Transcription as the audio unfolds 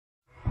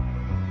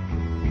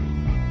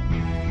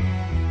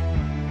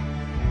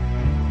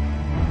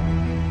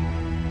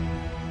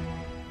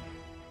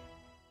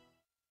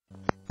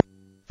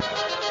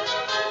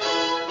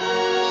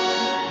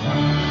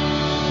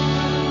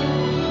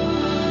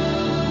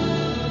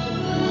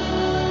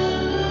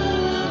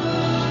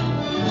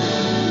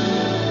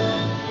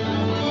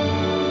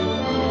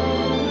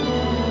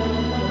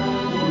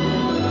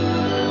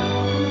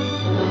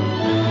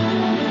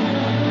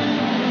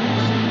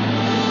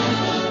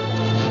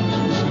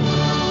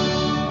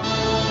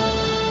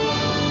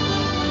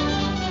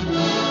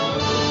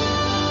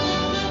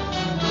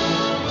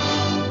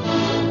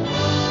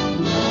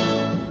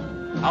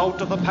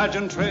Out of the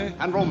pageantry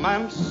and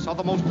romance of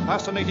the most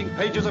fascinating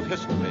pages of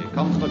history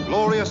comes the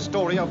glorious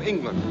story of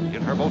England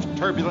in her most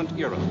turbulent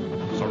era,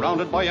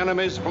 surrounded by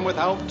enemies from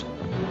without,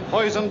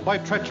 poisoned by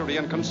treachery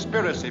and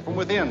conspiracy from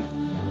within,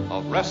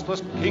 a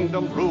restless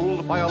kingdom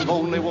ruled by a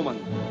lonely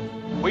woman,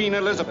 Queen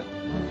Elizabeth,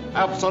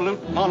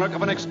 absolute monarch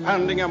of an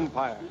expanding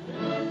empire,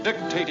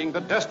 dictating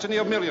the destiny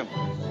of millions,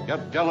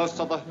 yet jealous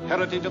of the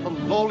heritage of the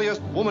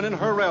lowliest woman in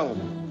her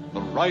realm,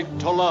 the right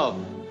to love,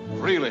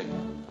 freely,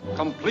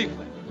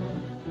 completely.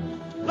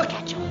 Look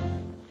at you.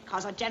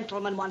 Because a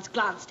gentleman once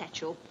glanced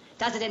at you,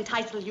 does it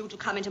entitle you to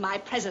come into my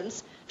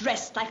presence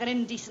dressed like an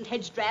indecent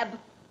hedge drab?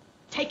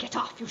 Take it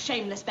off, you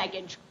shameless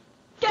baggage.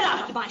 Get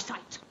out of my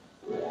sight.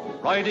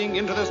 Riding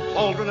into this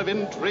cauldron of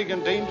intrigue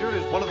and danger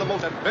is one of the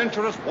most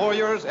adventurous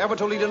warriors ever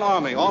to lead an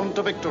army on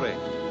to victory,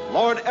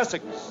 Lord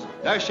Essex,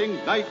 dashing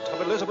knight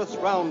of Elizabeth's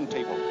Round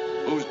Table,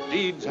 whose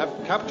deeds have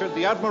captured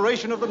the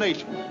admiration of the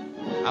nation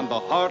and the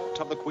heart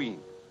of the Queen.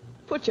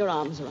 Put your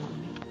arms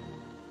around me.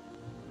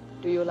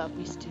 Do you love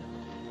me still?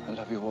 I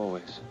love you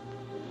always.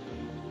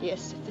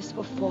 Yes, if this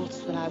were false,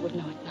 then I would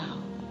know it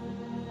now.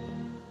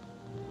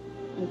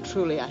 And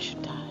truly I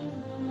should die.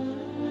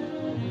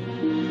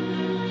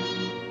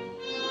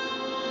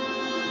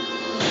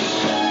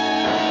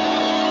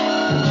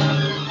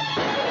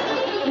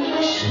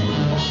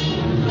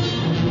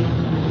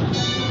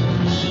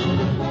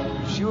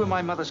 If she were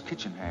my mother's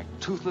kitchen hag,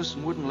 toothless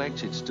and wooden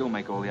legs, she'd still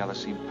make all the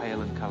others seem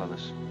pale and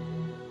colorless.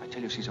 I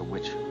tell you, she's a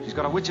witch. She's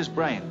got a witch's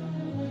brain.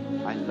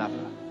 I love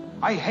her.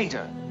 I hate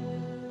her.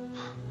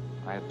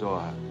 I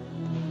adore her.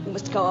 You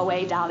must go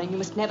away, darling. You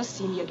must never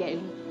see me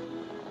again.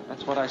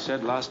 That's what I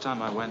said last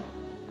time I went.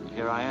 And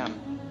here I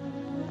am.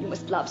 You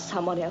must love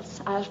someone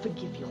else. I'll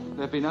forgive you.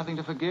 There'd be nothing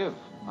to forgive.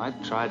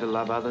 I'd try to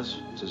love others.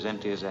 It's as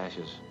empty as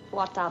ashes.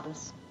 What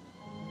others?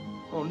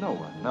 Oh, no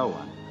one, no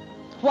one.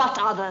 What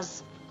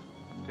others?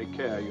 Take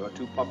care, you are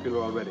too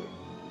popular already.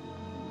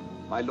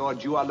 My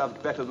lord, you are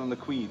loved better than the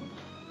Queen.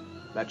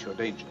 That's your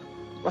danger.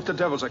 What the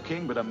devil's a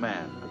king but a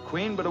man? A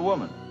queen but a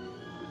woman?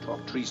 You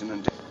talk treason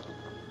and death.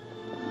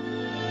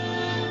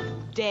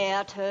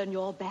 Dare turn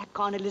your back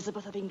on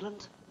Elizabeth of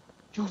England?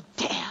 You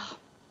dare?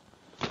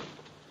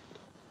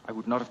 I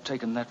would not have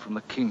taken that from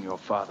the king, your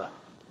father.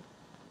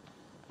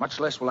 Much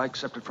less will I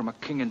accept it from a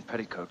king in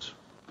petticoats.